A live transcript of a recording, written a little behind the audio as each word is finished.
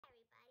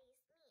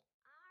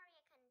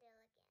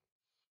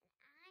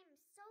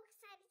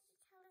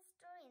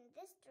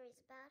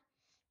stories about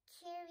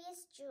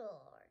Curious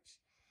George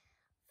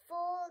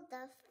for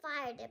the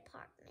fire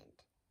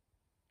department.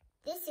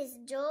 This is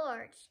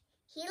George.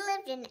 He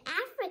lived in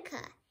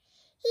Africa.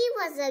 He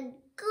was a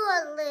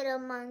good little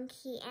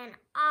monkey and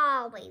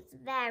always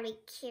very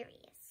curious.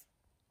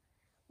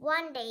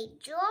 One day,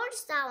 George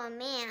saw a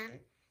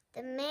man.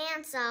 The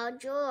man saw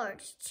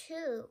George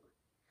too.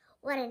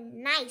 What a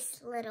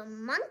nice little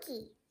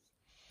monkey,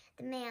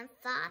 the man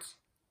thought.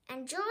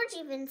 And George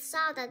even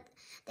saw that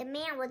the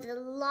man with a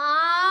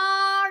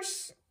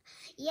large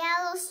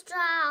yellow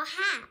straw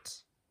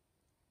hat.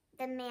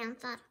 The man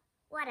thought,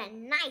 what a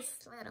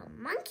nice little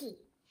monkey.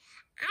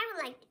 I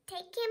would like to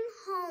take him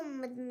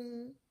home with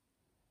me.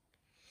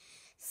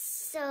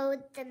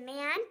 So the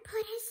man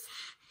put his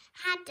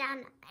hat down,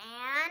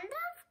 and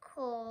of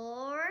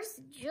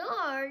course,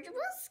 George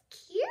was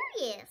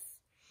curious.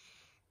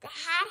 The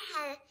hat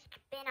had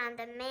been on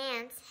the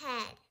man's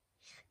head.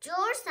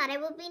 George thought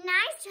it would be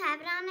nice to have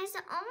it on his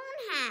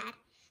own hat,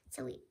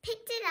 so he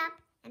picked it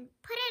up and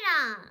put it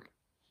on.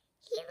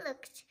 He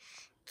looked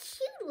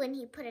cute when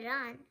he put it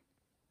on.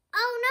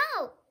 Oh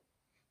no!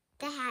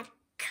 The hat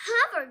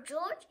covered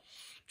George.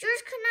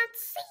 George could not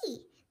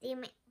see. The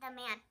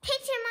man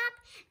picked him up,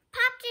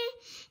 popped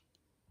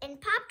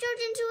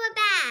George into a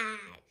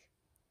bag.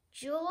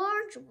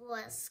 George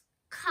was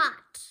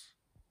caught.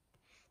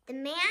 The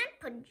man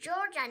put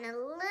George on a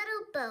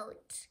little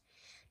boat.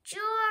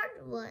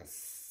 George was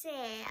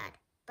sad,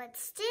 but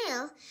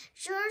still,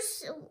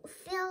 George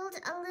felt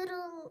a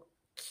little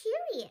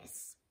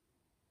curious.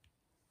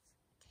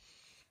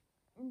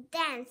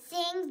 Then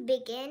things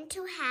began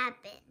to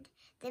happen.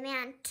 The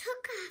man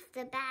took off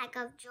the bag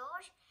of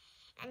George,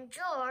 and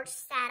George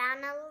sat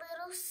on a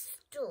little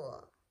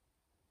stool.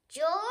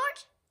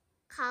 George,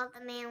 called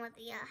the man with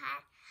the yellow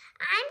hat,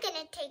 I'm going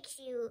to take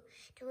you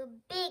to a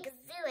big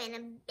zoo in a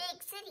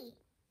big city.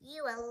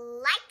 You will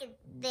like it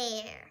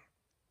there.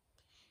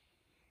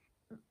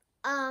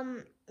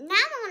 Now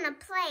I want to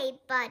play,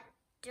 but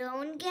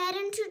don't get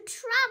into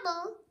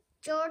trouble.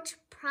 George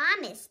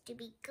promised to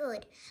be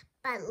good,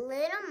 but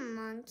little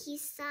monkey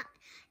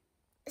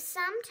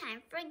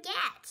sometimes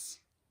forgets.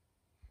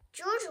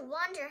 George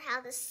wondered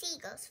how the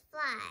seagulls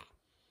fly.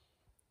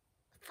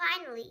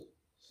 Finally,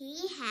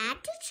 he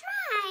had to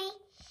try.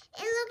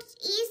 It looked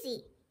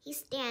easy. He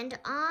stand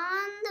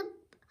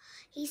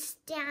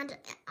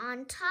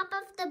on top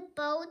of the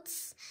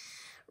boat's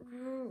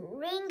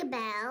ring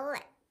bell,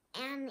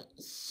 and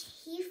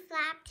he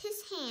flapped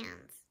his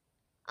hands.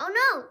 Oh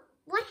no!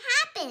 What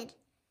happened?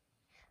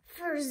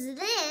 First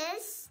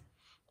this,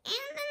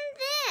 and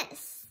then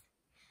this.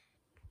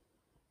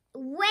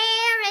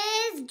 Where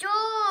is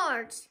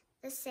George?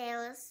 The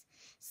sailors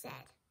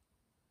said.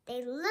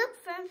 They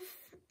looked for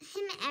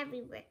him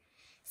everywhere.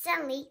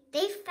 Suddenly,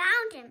 they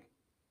found him,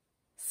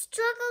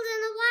 struggled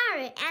in the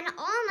water, and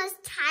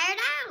almost tired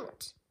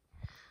out.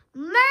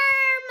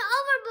 Merm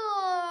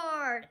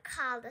overboard!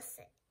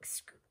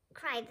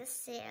 Cried the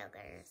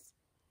sailors.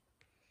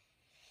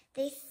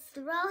 They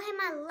threw him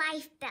a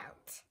life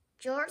belt.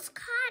 George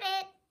caught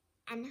it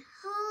and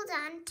held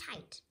on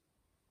tight.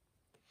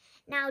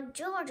 Now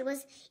George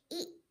was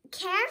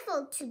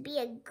careful to be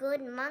a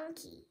good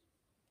monkey.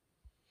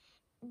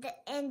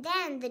 And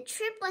then the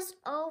trip was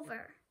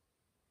over.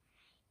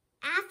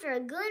 After a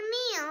good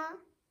meal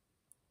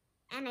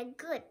and a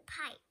good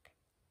pipe,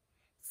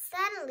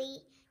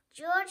 suddenly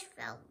George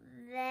felt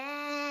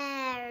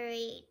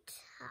very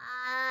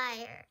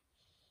tired.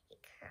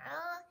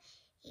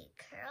 He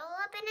curled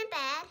up in a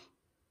bed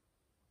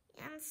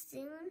and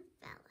soon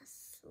fell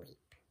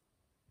asleep.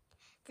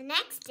 The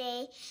next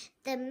day,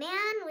 the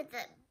man with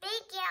the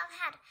big yellow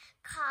hat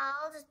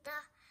called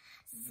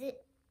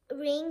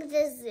ring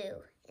the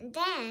zoo, and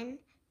then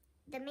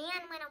the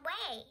man went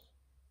away.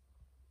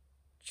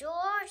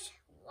 George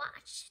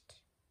watched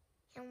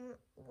him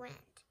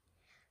went.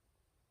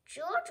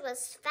 George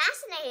was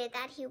fascinated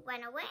that he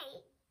went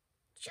away.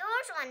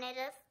 George wanted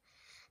a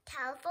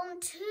telephone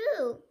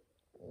too.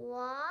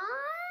 1,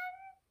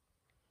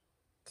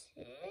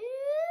 2,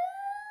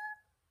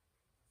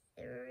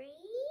 3,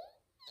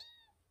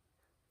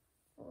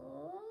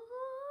 4,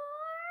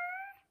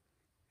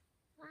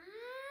 5,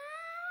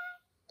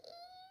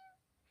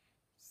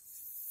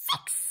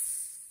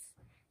 6,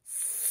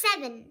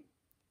 7.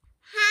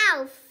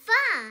 How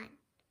fun!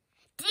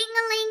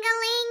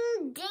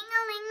 Ding-a-ling-a-ling,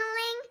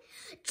 ding-a-ling-a-ling.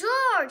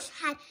 George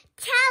had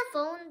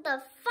telephoned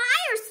the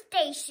fire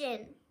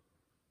station.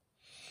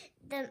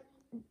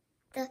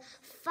 The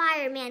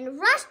fireman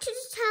rushed to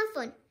the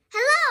telephone.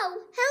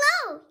 Hello,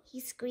 hello, he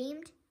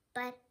screamed,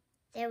 but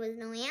there was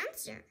no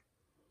answer.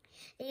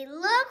 They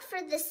looked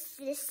for the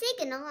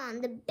signal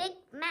on the big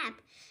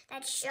map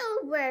that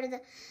showed where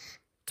the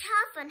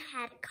telephone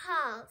had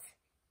called.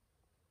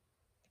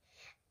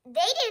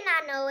 They did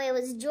not know it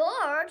was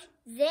George.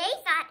 They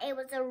thought it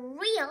was a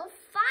real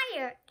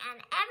fire.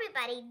 And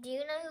everybody, do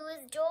you know who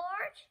is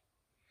George?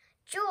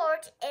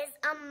 George is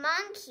a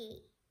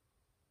monkey.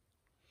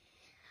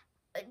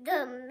 The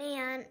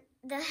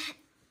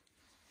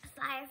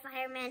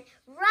fireman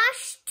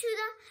rushed to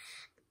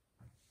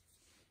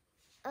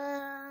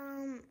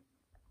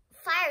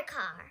fire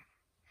car.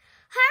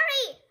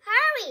 Hurry,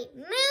 hurry,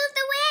 move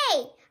the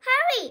way.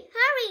 Hurry,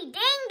 hurry,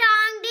 ding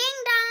dong, ding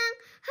dong.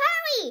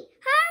 Hurry,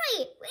 hurry,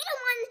 we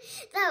don't want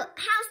the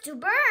house to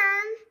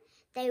burn.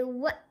 They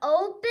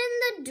opened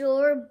the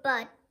door,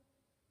 but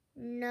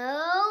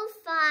no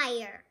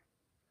fire.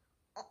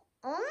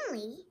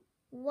 Only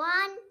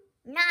one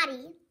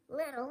naughty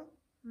little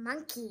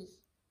monkey.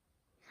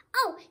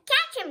 Oh,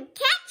 catch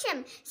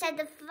him, said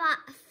the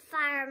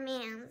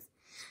fireman.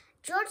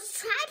 George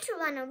tried to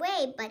run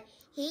away, but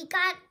he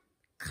got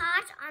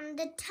caught on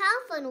the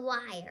telephone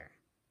wire.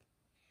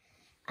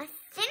 A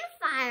thin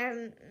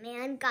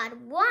fireman got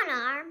one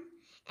arm,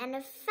 and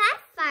a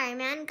fat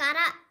fireman got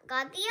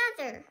the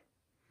other.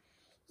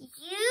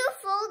 You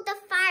fooled the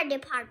fire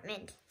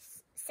department,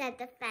 said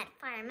the fat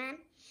fireman.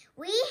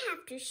 We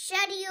have to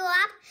shut you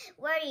up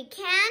where you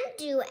can't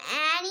do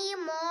any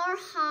more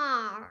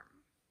harm.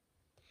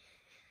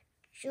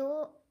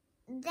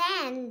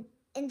 Then,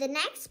 in the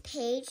next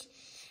page,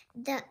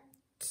 the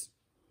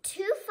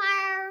two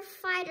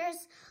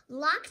firefighters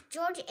locked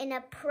George in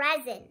a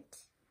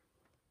present.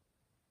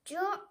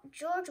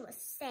 George was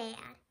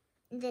sad.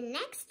 In the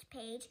next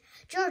page,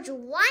 George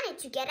wanted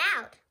to get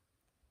out.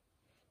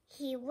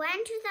 He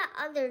went to the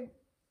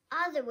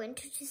other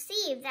window to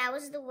see if that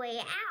was the way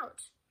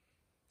out.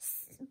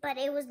 But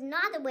it was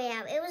not the way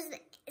out. It was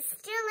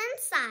still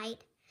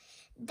inside.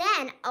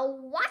 Then a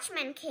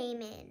watchman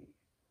came in.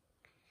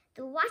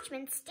 The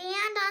watchman stand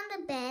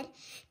on the bed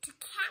to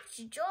catch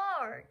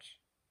George.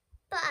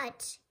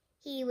 But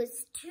he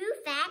was too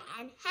fat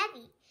and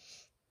heavy.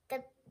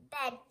 The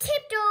bed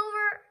tipped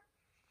over,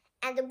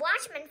 and the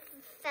watchman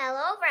fell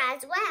over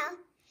as well.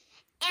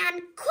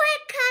 And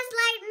quick as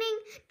lightning,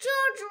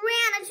 George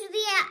ran into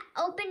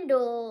the open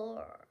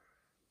door.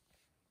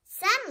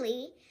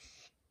 Suddenly,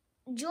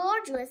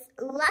 George was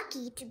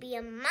lucky to be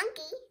a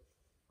monkey.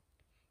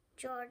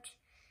 George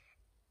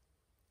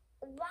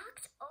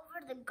walked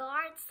over the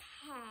guard's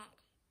head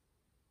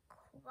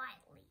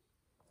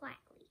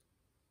quietly.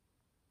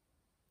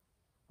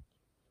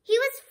 He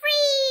was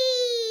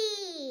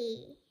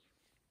free!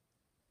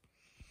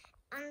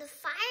 On the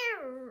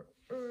fire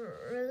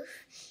roof,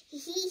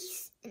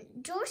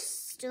 George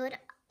stood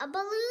a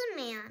balloon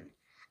man.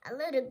 A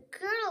little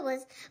girl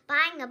was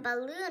buying a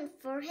balloon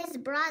for his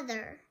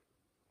brother.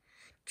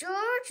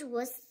 George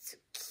was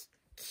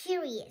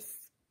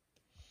curious.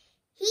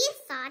 He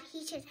thought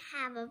he should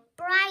have a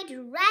bright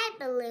red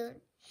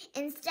balloon.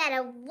 Instead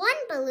of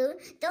one balloon,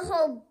 the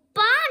whole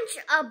bunch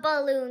of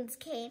balloons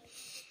came.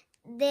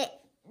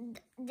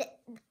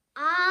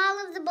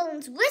 All of the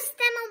balloons whisked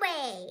them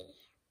away.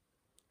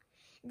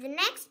 The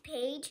next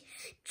page,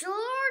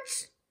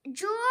 George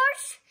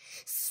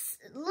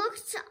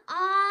looked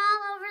all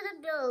over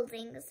the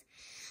buildings.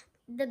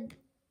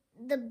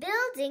 The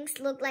buildings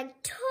looked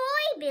like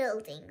toy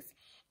buildings,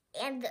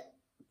 and the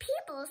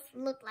people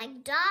looked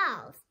like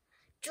dolls.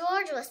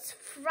 George was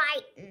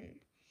frightened.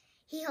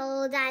 He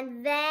held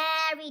on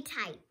very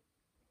tight.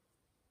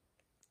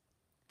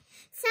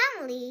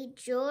 Suddenly,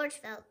 George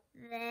felt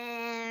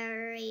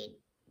very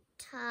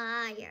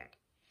tired.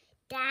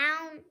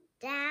 Down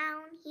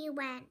he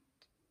went.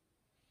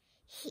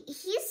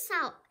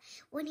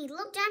 When he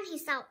looked down, he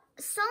saw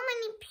so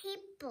many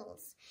people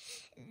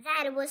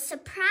that it was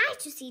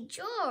surprised to see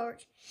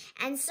George.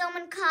 And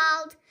someone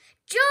called,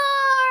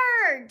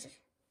 "George!"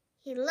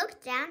 He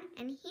looked down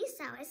and he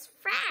saw his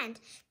friend,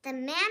 the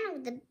man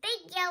with the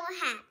big yellow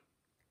hat.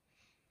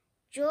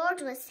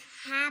 George was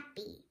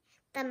happy.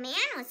 The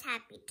man was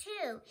happy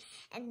too,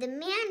 and the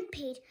man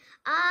paid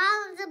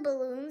all of the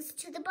balloons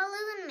to the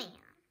balloon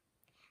man.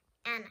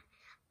 And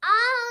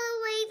all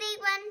the way they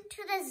went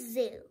to the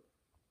zoo.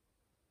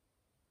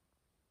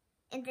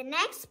 In the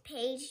next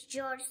page,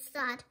 George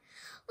thought,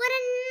 what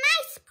a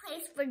nice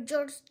place for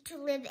George to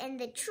live in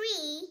the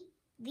tree.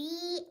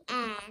 The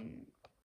end.